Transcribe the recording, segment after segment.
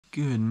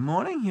Good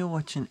morning, you're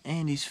watching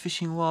Andy's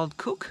Fishing Wild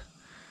Cook.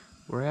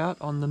 We're out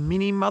on the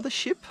mini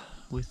mothership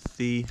with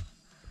the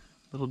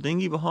little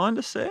dinghy behind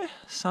us there.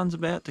 Sun's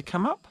about to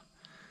come up.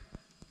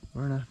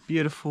 We're in a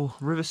beautiful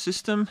river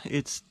system.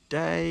 It's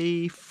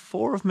day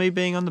 4 of me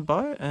being on the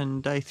boat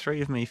and day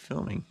 3 of me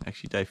filming.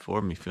 Actually day 4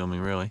 of me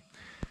filming really.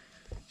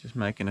 Just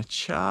making a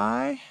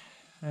chai.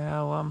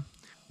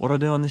 What I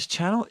do on this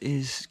channel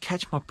is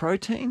catch my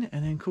protein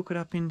and then cook it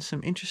up in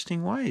some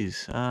interesting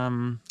ways.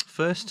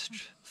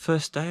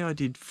 First day I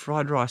did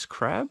fried rice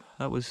crab.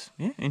 That was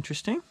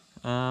interesting.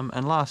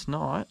 And last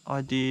night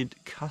I did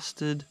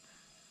custard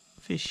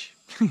fish.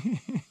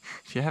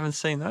 If you haven't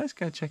seen those,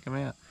 go check them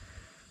out.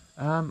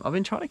 I've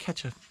been trying to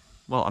catch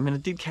I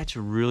did catch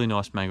a really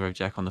nice mangrove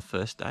jack on the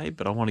first day,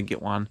 but I want to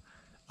get one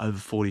over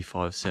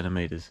 45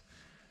 centimeters.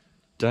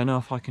 Don't know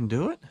if I can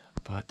do it,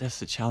 but that's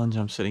the challenge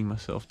I'm setting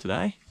myself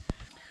today.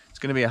 It's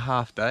going to be a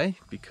half day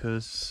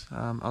because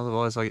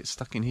otherwise I get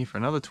stuck in here for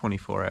another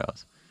 24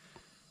 hours.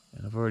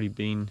 And I've already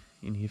been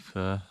in here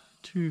for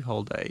 2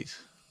 whole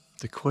days.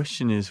 The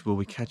question is, will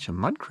we catch a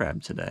mud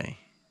crab today?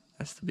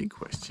 That's the big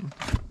question.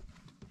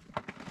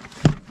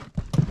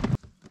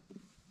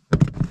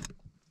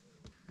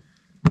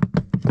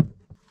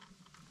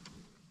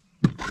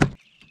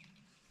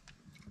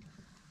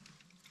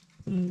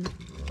 I'm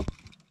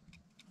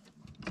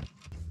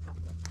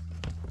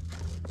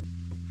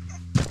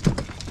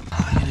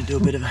going to do a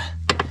bit of a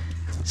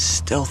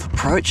stealth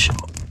approach.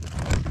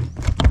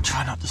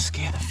 Try not to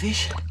scare the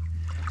fish.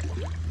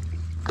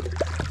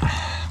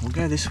 We'll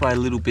go this way a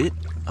little bit.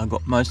 I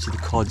got most of the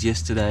cods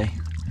yesterday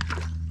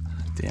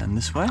down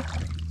this way,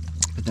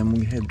 but then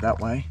we'll head that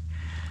way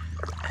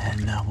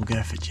and we'll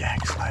go for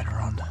jacks later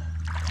on.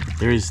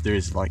 There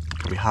is like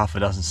probably half a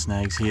dozen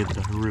snags here that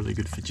are really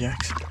good for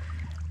jacks.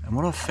 And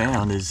what I've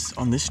found is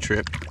on this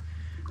trip,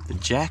 the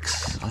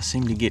jacks I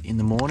seem to get in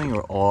the morning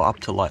or up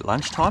to like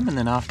lunchtime, and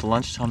then after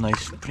lunchtime they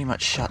pretty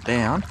much shut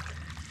down,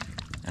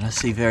 and I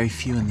see very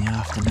few in the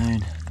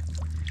afternoon.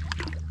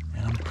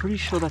 And I'm pretty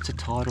sure that's a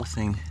tidal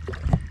thing,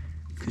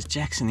 because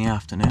jacks in the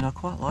afternoon, I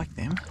quite like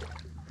them,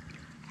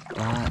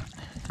 but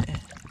yeah,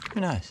 who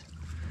knows.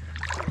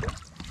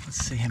 Let's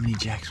see how many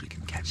jacks we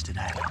can catch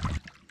today.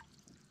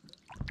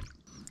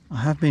 I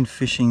have been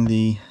fishing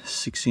the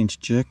 6-inch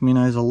jerk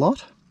minnows a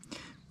lot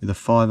with a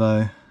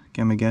 5.0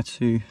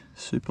 Gamakatsu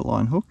super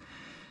line hook.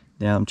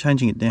 Now I'm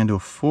changing it down to a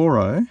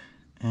 4.0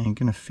 and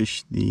going to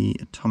fish the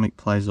Atomic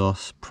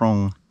Plazos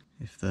prong.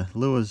 If the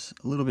lure's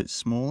a little bit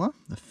smaller,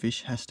 the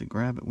fish has to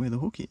grab it where the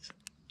hook is.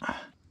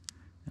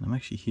 And I'm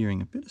actually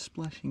hearing a bit of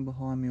splashing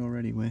behind me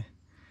already. We're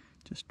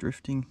just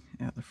drifting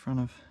out the front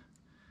of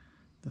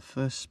the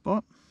first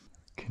spot.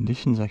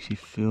 Conditions actually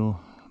feel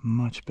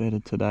much better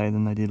today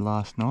than they did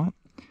last night.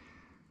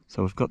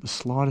 So we've got the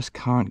slightest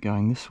current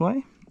going this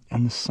way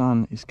and the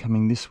sun is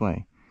coming this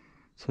way.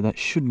 So that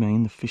should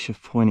mean the fish are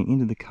pointing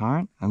into the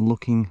current and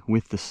looking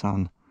with the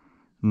sun.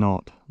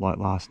 Not like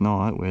last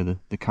night where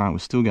the current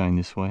was still going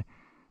this way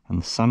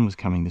and the sun was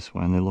coming this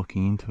way and they're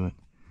looking into it.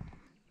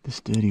 This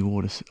dirty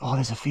water... Oh,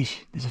 there's a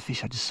fish. There's a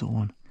fish. I just saw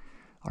one.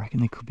 I reckon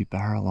there could be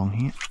barra along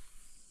here.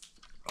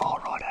 Oh,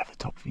 right over the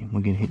top of him.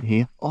 We're going to hit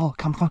here. Oh,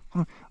 come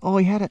on. Oh,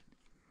 he had it.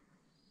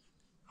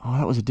 Oh,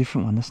 that was a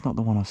different one. That's not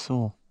the one I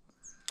saw.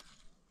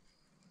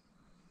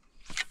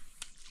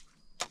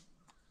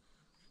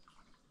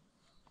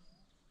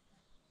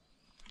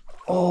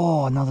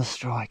 Oh, another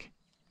strike.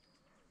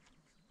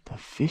 The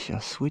fish are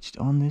switched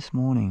on this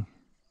morning.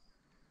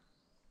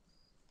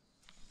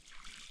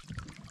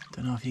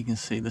 Don't know if you can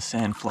see the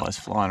sandflies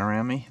flying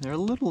around me. They're a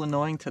little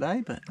annoying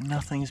today, but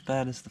nothing as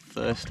bad as the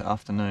first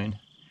afternoon.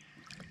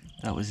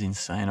 That was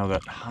insane. I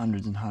got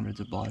hundreds and hundreds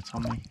of bites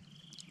on me.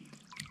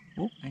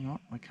 Oh, hang on.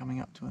 We're coming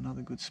up to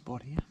another good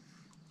spot here.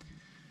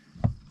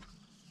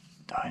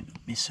 Don't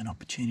miss an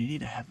opportunity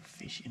to have a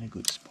fish in a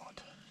good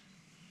spot.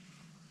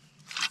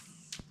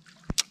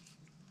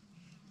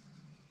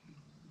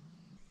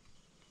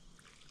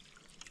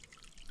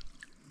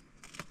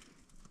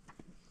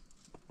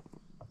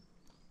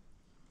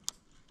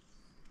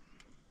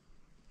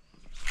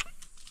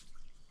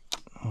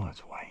 Oh,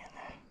 it's way in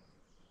there.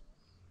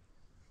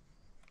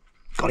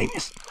 Got him,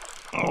 yes.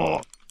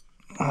 Oh,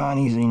 and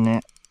he's in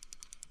there.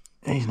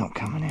 He's not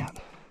coming out.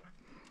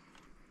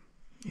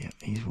 Yep,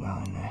 he's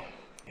well in there.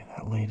 Yeah,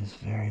 that leader's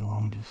very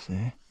long just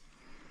there.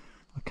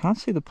 I can't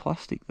see the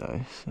plastic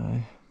though,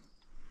 so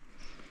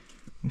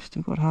we've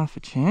still got half a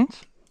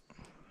chance.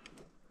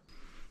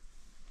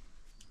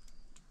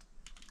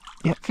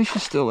 Yep, fish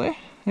is still there.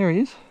 There he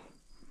is.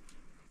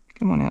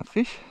 Come on out,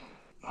 fish.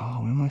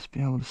 Oh, we must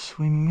be able to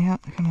swim him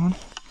out. Come on.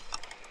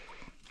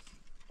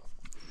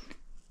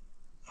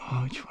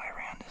 Oh, which way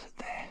around is it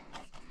there?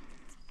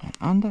 And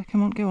under.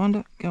 Come on, go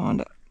under. Go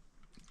under.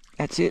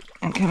 That's it.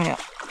 And come out.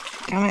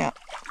 Come out.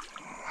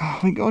 Oh,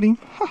 we got him.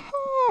 Ha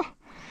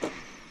ha!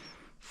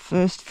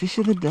 First fish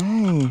of the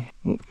day.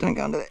 Oh, don't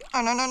go under there.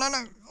 Oh, no, no, no,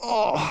 no.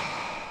 Oh.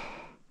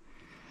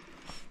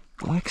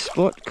 Black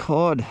spot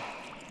cod.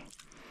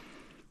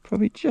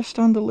 Probably just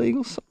under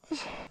legal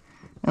size.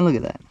 And look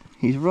at that.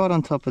 He's right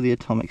on top of the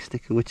atomic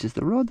sticker, which is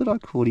the rod that I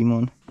caught him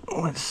on.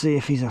 Let's see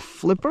if he's a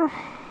flipper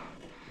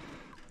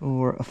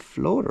or a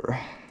floater.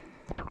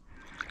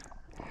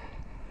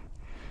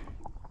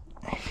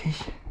 Hey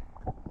fish.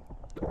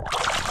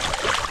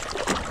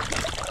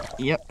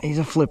 Yep, he's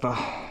a flipper.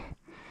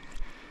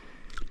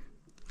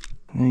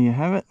 There you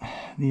have it.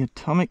 The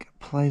atomic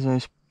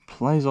Plazos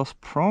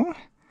prawn.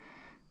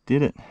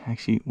 Did it.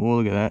 Actually, well,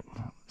 look at that.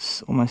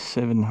 It's almost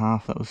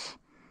 7.5. That was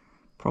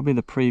probably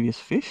the previous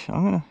fish.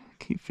 I'm going to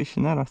keep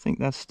fishing that. I think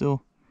that's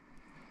still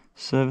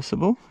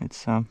serviceable.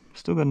 It's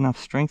still got enough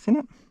strength in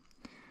it.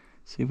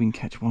 See if we can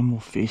catch one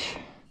more fish.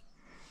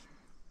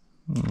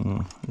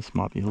 This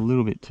might be a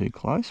little bit too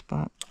close,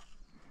 but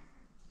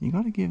you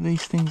got to give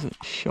these things a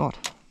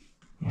shot.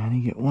 You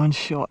only get one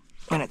shot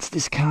when it's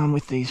this calm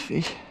with these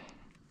fish.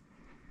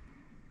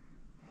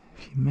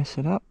 If you mess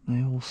it up,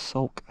 they all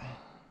sulk.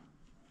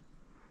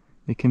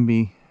 There can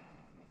be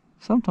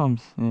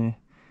sometimes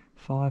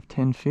 5,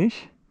 10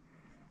 fish,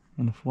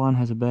 and if one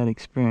has a bad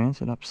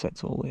experience, it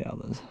upsets all the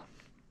others.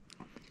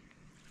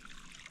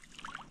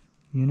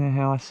 You know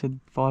how I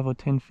said 5 or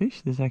 10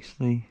 fish? There's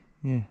actually,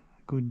 a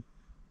good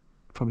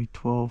probably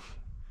 12,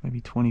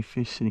 maybe 20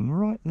 fish sitting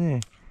right there.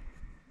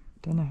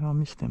 Don't know how I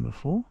missed them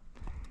before.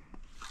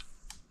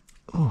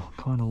 Oh,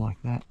 kind of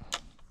like that.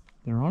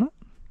 They're on it.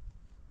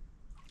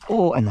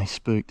 Oh, and they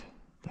spooked.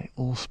 They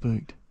all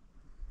spooked.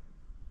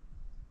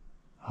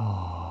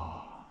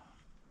 Oh,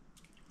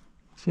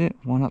 that's it.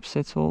 One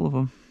upsets all of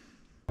them.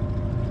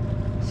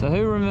 So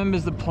who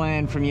remembers the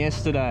plan from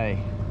yesterday?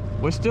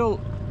 We're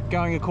still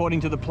going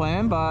according to the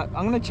plan, but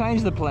I'm going to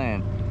change the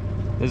plan.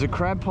 There's a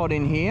crab pot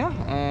in here,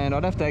 and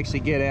I'd have to actually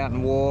get out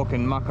and walk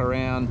and muck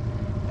around.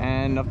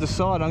 And I've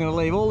decided I'm going to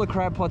leave all the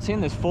crab pots in.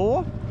 There's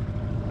 4.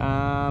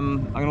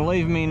 I'm going to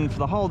leave them in for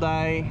the whole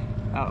day,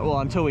 well,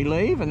 until we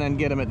leave, and then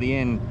get them at the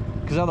end.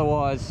 Because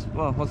otherwise,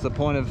 well, what's the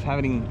point of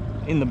having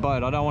in the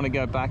boat? I don't want to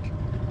go back,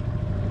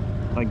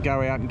 like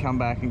go out and come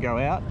back and go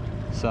out.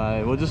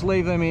 So we'll just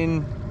leave them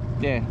in,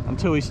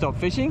 until we stop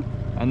fishing,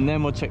 and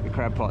then we'll check the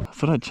crab pot. I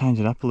thought I'd change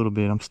it up a little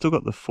bit. I'm still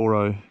got the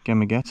 4.0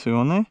 Gamakatsu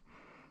on there,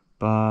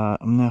 but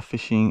I'm now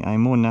fishing a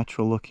more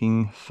natural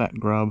looking fat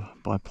grub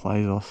by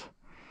Plazos.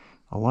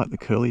 I like the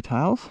curly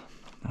tails,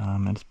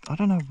 and I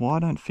don't know why I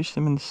don't fish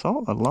them in the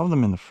salt. I love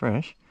them in the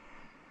fresh.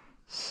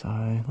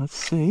 So let's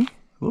see,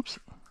 whoops,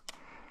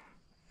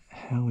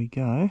 how we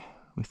go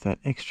with that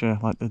extra,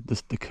 like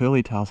the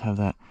curly tails have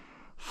that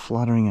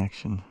fluttering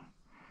action.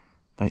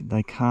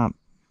 They can't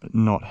but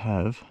not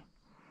have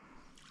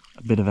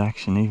a bit of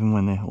action even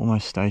when they're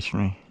almost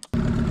stationary.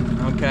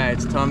 Okay,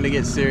 it's time to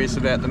get serious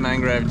about the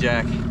Mangrove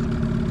Jack.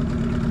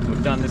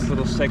 We've done this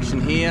little section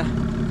here.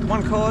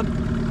 One cod,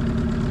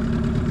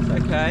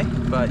 it's okay,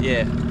 but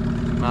yeah,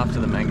 I'm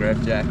after the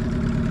Mangrove Jack.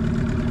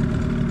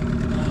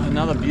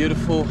 Another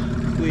beautiful,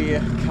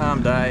 clear,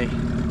 calm day.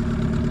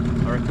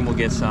 I reckon we'll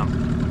get some.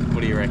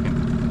 What do you reckon?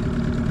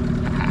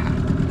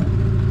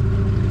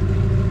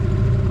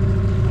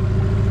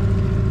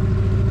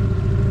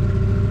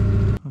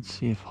 Let's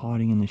see if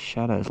hiding in the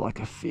shadows like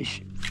a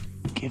fish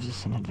gives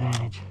us an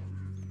advantage.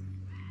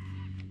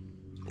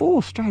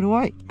 Oh, straight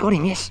away. Got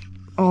him, yes.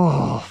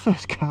 Oh,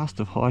 first cast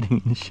of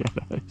hiding in the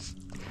shadows.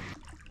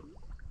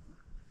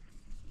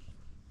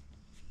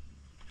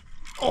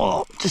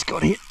 Oh, just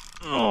got hit.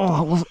 Oh,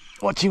 I wasn't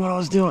watching what I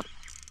was doing.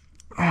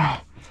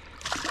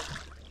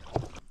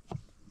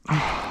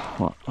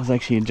 Well, I was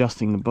actually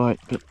adjusting the boat,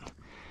 but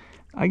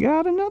I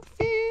got another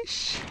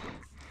fish.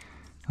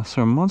 I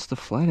saw a monster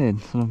flathead,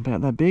 sort of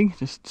about that big,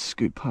 just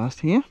scoot past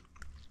here.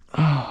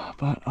 Oh,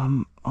 but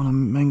I'm on a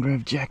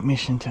Mangrove Jack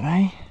mission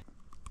today.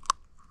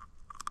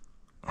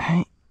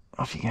 Hey,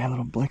 off you go,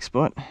 little black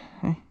spot.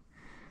 Hey,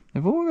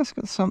 they've always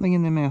got something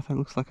in their mouth that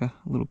looks like a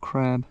little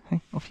crab.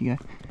 Hey, off you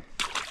go.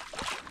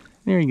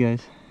 There he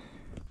goes.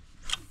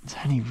 It's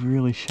only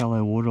really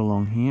shallow water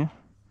along here,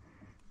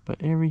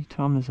 but every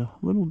time there's a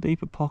little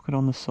deeper pocket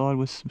on the side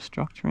with some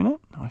structure in it,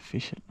 I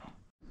fish it.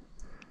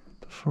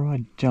 Before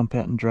I jump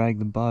out and drag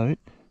the boat,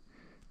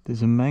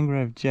 there's a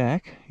Mangrove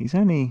Jack. He's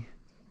only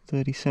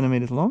 30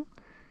 centimeters long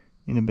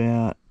in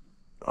about,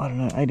 I don't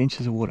know, 8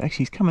 inches of water.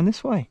 Actually, he's coming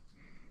this way.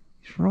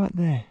 He's right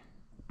there.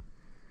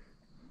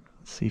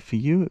 Let's see, for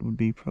you it would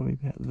be probably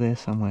about there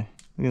somewhere.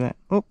 Look at that.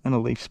 Oh, and a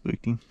leaf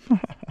spooked him.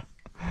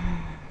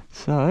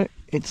 So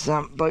it's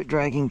boat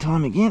dragging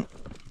time again,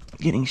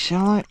 getting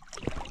shallow,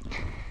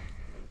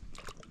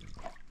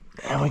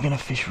 and we're going to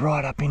fish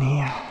right up in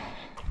here.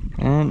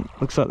 And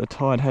looks like the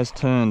tide has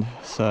turned,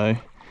 so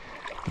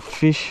the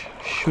fish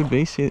should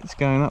be, see it's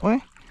going that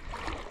way.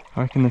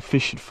 I reckon the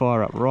fish should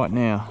fire up right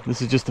now.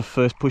 This is just the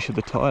first push of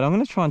the tide. I'm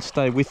going to try and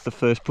stay with the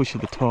first push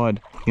of the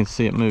tide. You can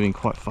see it moving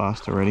quite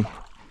fast already.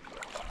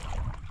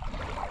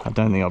 I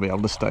don't think I'll be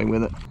able to stay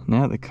with it.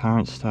 Now the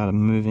current started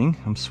moving,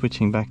 I'm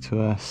switching back to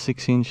a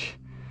 6-inch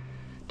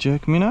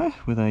jerk minnow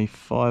with a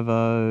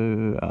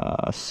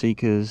 5.0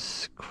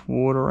 Seekers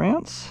 1/4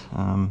 ounce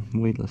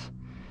weedless.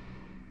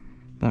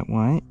 That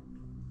way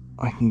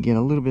I can get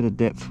a little bit of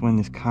depth when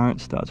this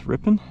current starts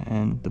ripping,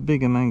 and the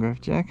bigger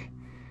Mangrove Jack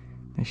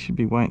They should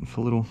be waiting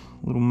for little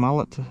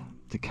mullet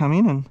to come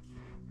in, and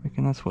I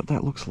reckon that's what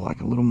that looks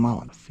like, a little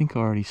mullet. I think I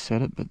already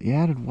said it, but the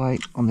added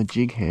weight on the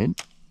jig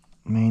head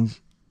means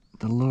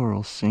the lure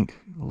will sink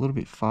a little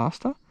bit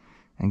faster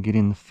and get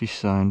in the fish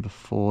zone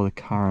before the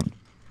current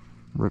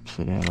rips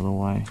it out of the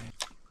way.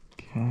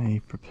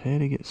 Okay, prepare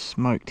to get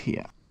smoked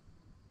here.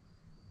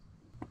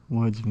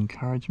 Words of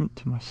encouragement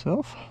to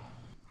myself.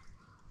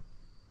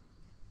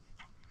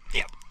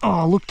 Yep. Oh,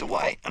 I looked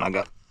away and I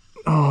got,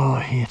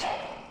 hit.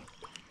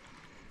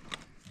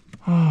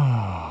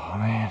 Oh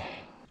man.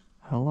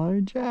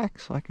 Hello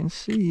Jacks, I can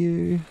see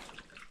you.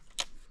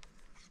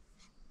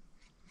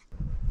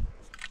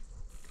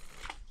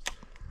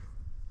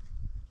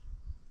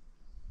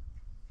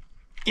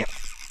 Yep.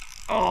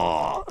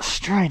 Oh,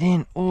 straight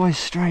in, always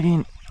straight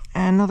in.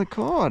 And another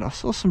cod. I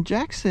saw some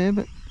jacks there,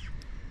 but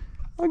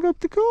I got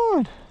the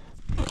cod.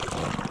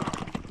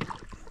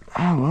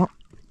 Oh well,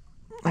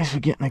 at least we're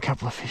getting a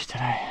couple of fish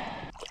today.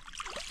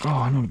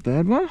 Oh, not a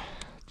bad one.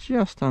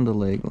 Just under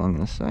leg, I'm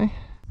going to say.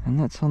 And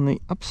that's on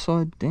the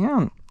upside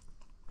down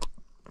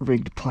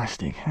rigged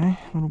plastic, hey?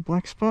 Little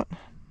black spot.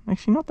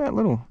 Actually, not that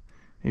little.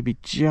 It'd be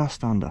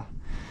just under.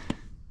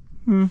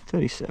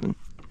 37.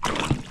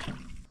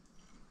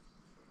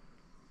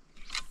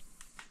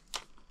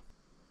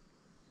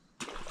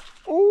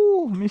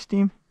 Oh, missed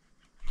him.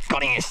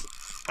 Got him, yes.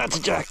 That's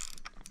a jack.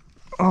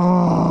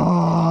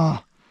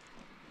 Oh,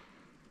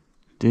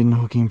 didn't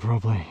hook him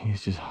properly.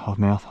 He's just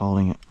mouth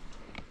holding it.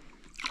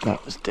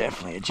 That was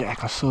definitely a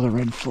jack. I saw the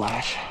red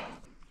flash.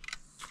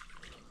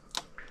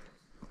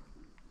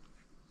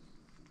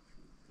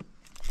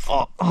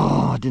 Oh,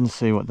 I didn't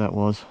see what that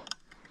was.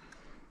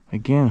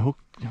 Again,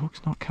 the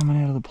hook's not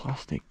coming out of the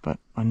plastic, but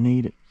I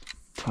need it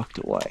tucked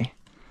away.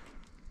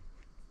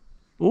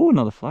 Oh,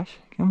 another flash.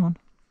 Come on.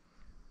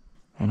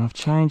 And I've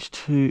changed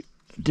to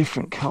a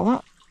different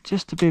colour,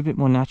 just to be a bit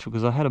more natural,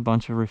 because I had a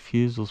bunch of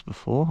refusals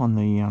before on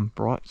the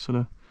bright sort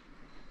of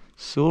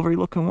silvery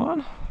looking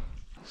one.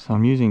 So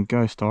I'm using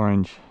Ghost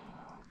Orange,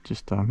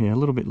 just yeah, a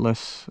little bit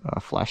less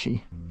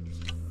flashy.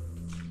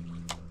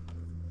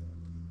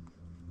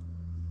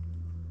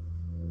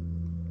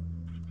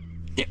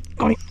 Yep,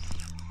 got it.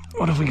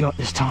 What have we got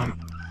this time?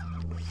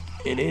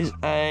 It is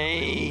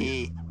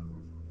a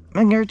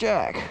Mangrove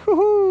Jack.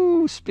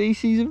 Woohoo!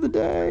 Species of the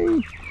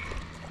day.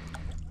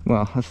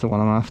 Well, that's the one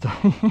I'm after.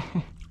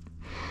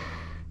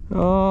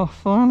 Oh,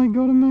 finally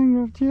got a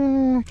Mangrove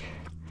Jack.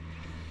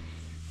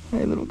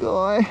 Hey little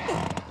guy,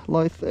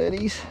 low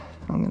 30s,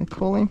 I'm going to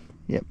call him.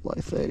 Yep, low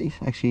 30s,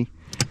 actually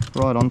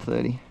right on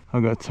 30.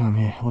 I've got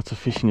yeah, lots of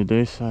fishing to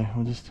do, so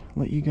I'll just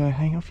let you go.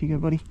 Hang off you go,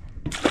 buddy.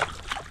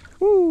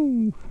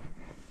 Woo!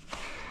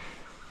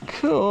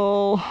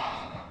 Cool.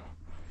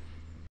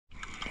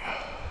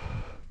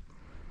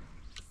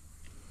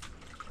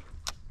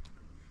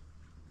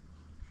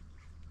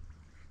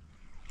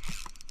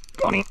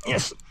 Got him,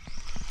 yes.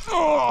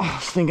 Oh, I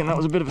was thinking that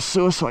was a bit of a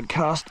suicide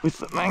cast with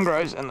the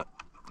mangroves and the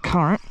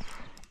current.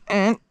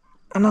 And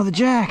another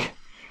jack.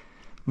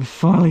 We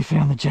finally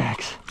found the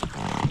jacks.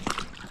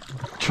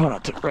 Try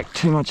not to wreck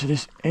too much of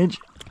this edge.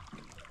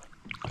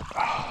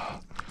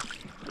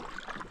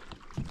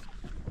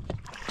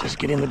 Just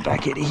get in the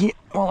back eddy here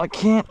while I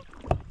can.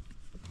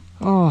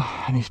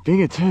 Oh, and he's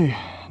bigger too.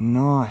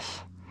 Nice.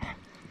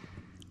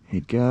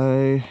 He'd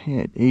go,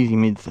 yeah, easy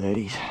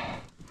mid-30s.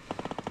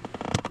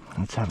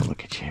 Let's have a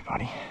look at you,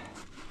 buddy.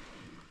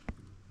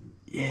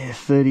 Yeah,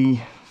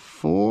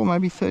 34,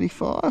 maybe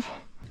 35.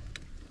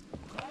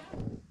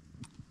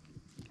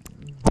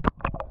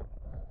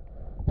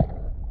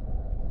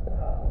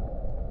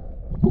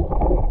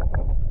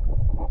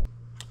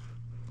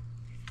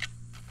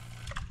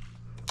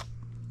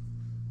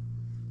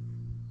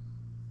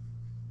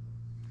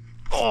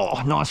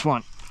 Oh, nice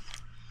one.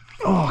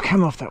 Oh,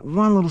 come off that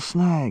one little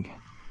snag.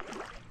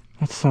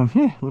 That's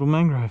yeah, little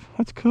mangrove.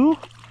 That's cool.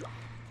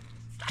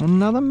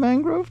 Another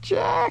Mangrove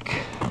Jack.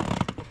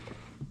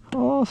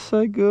 Oh,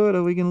 so good.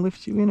 Are we going to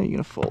lift you in or are you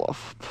going to fall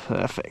off?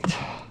 Perfect.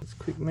 Let's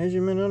quick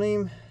measurement on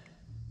him.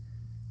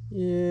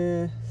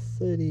 Yeah,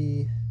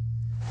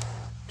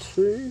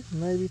 32,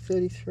 maybe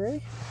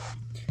 33.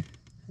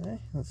 Okay,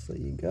 let's let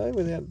you go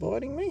without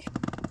biting me.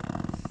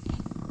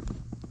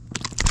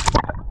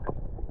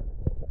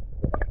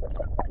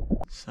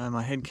 So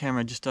my head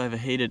camera just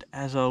overheated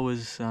as I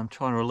was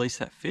trying to release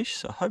that fish,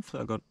 so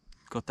hopefully I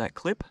got that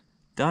clip.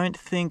 Don't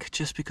think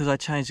just because I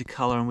changed the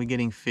colour and we're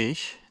getting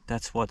fish,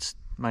 that's what's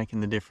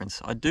making the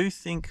difference. I do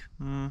think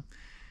the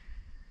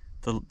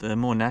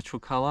more natural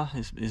colour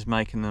is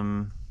making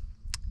them,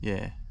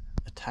 yeah,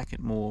 attack it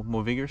more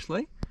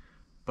vigorously,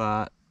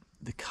 but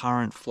the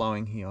current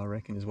flowing here, I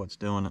reckon, is what's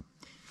doing it.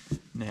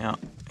 Now,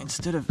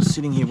 instead of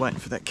sitting here waiting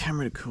for that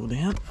camera to cool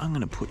down, I'm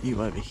going to put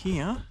you over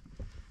here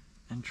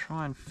and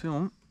try and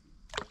film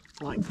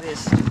like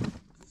this.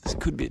 This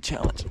could be a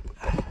challenge.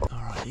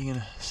 Alright, you're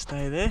going to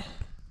stay there.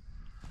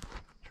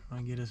 Try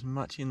and get as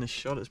much in the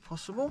shot as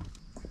possible.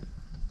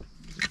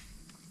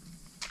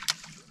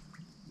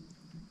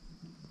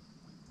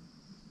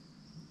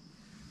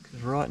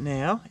 Because right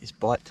now is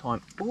bite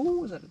time. Oh,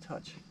 was that a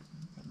touch?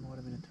 That might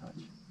have been a a touch.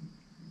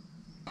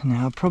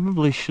 Now I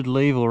probably should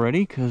leave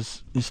already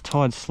because this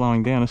tide's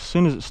slowing down. As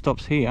soon as it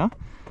stops here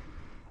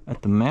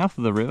at the mouth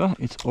of the river,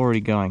 it's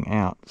already going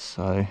out.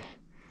 So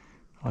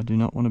I do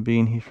not want to be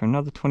in here for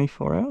another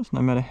 24 hours,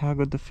 no matter how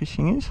good the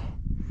fishing is.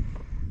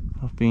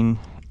 I've been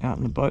out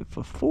in the boat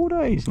for 4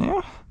 days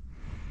now.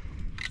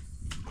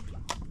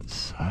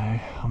 So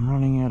I'm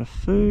running out of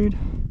food.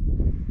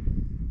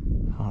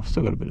 Oh, I've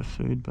still got a bit of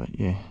food, but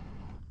yeah,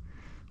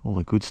 all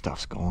the good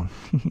stuff's gone.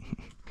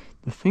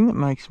 The thing that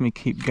makes me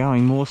keep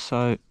going more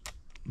so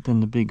than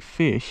the big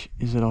fish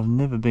is that I've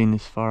never been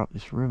this far up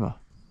this river.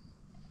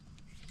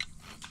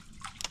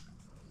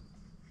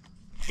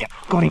 Yep,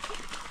 got him.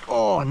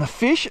 Oh, and the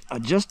fish are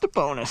just a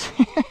bonus.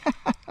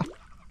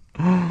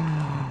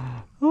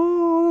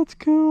 Oh, that's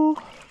cool.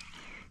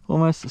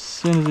 Almost as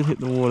soon as it hit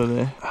the water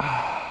there.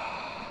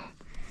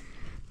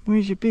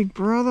 Where's your big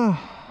brother,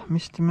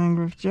 Mr.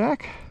 Mangrove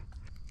Jack?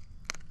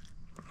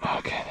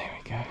 Okay, there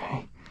we go.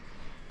 Hey,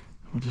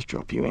 we'll just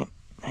drop you in.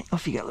 Hey,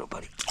 off you go, little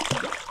buddy.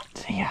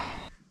 See ya.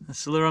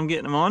 That's the lure I'm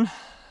getting them on.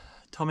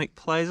 Atomic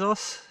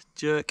Plazos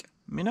Jerk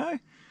Minnow,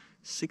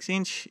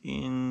 6-inch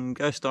in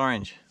Ghost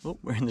Orange. Oh,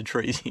 we're in the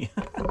trees here.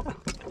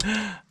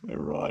 We're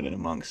right in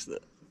amongst the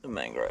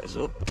mangroves.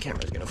 Oh, the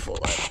camera's gonna fall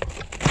over.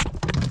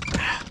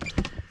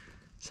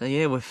 So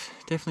yeah, we've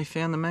definitely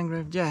found the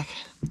Mangrove Jack.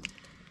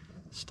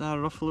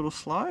 Started off a little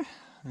slow.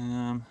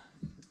 Yeah,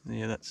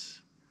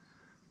 that's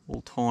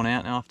all torn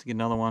out. Now I have to get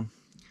another one.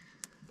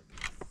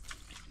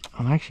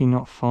 I'm actually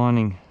not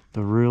finding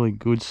the really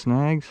good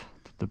snags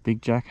that the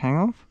big jack hang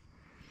off.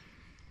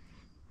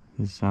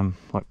 There's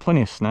like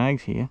plenty of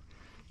snags here,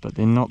 but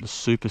they're not the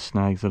super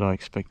snags that I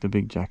expect the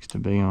big jacks to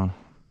be on.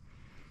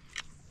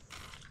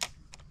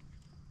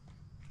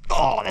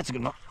 Oh, that's a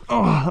good one.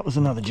 Oh, that was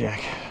another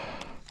jack.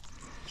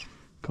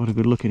 Got a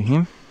good look at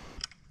him.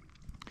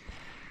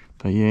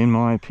 But yeah, in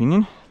my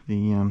opinion,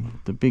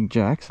 the big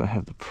jacks, they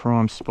have the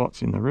prime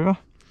spots in the river,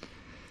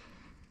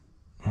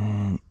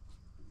 and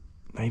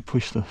they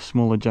push the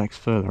smaller jacks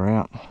further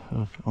out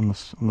on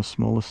the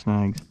smaller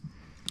snags.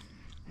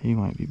 He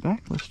won't be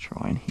back. Let's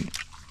try and hit.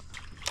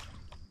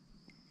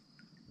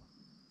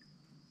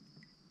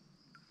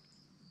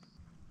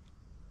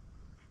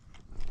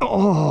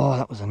 Oh,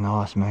 that was a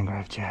nice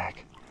Mangrove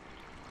Jack.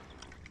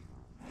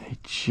 He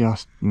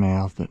just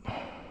mouthed it.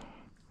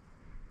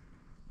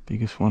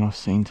 Biggest one I've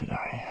seen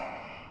today.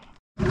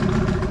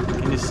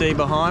 Can you see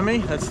behind me?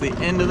 That's the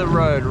end of the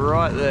road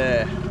right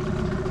there.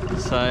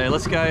 So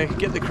let's go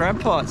get the crab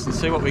pots and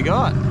see what we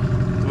got.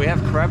 Do we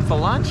have crab for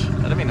lunch?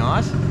 That'd be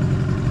nice.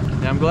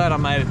 Now I'm glad I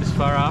made it this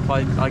far up.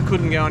 I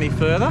couldn't go any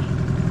further.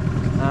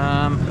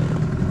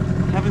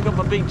 Haven't got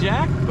my big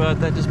jack, but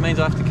that just means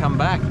I have to come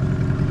back.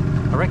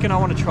 I reckon I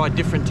want to try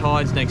different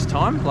tides next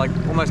time, like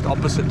almost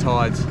opposite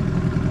tides.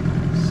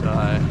 So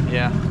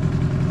yeah,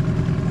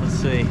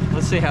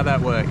 let's see how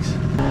that works.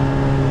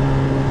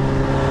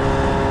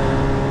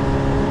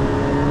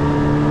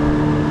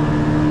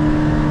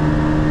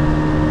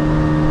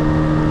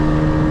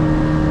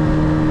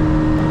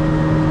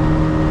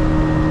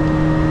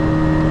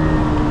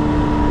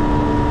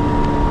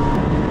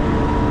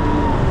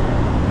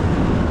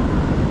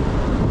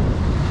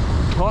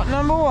 Pot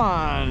number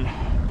one.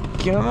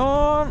 Come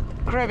on,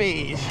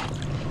 crabbies.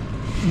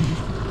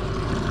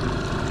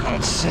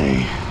 Let's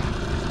see.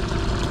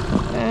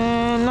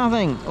 And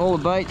nothing. All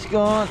the bait's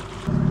gone.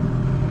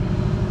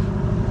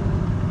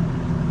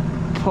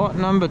 Pot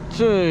number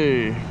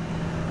two.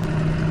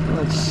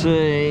 Let's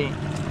see.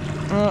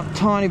 Oh,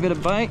 tiny bit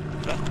of bait,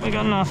 but we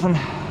got nothing.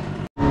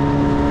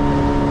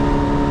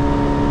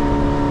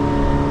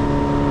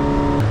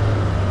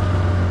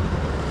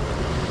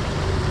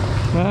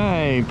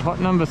 Okay, pot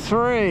number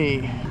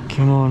three.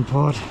 Come on,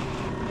 pot.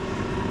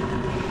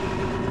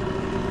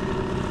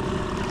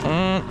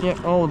 And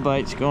yep, all the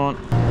bait's gone.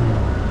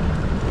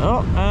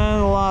 Oh,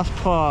 and the last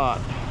pot,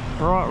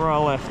 right where I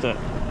left it.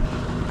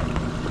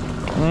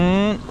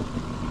 And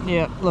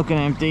yep, looking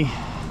empty,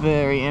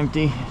 very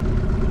empty.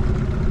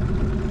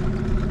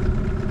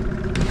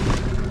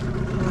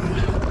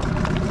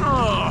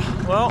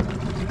 Oh, well,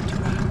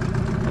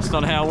 that's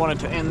not how I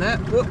wanted to end that.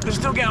 Whoop, we're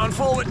still going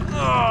forward.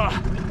 Oh,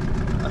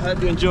 I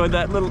hope you enjoyed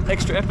that little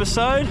extra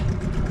episode.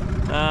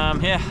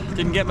 Yeah,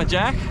 didn't get my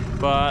jack,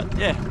 but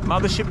yeah,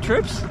 mothership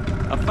trips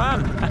are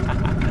fun.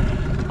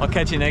 I'll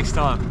catch you next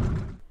time.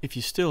 If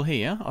you're still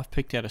here, I've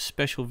picked out a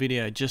special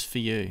video just for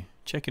you.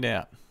 Check it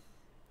out.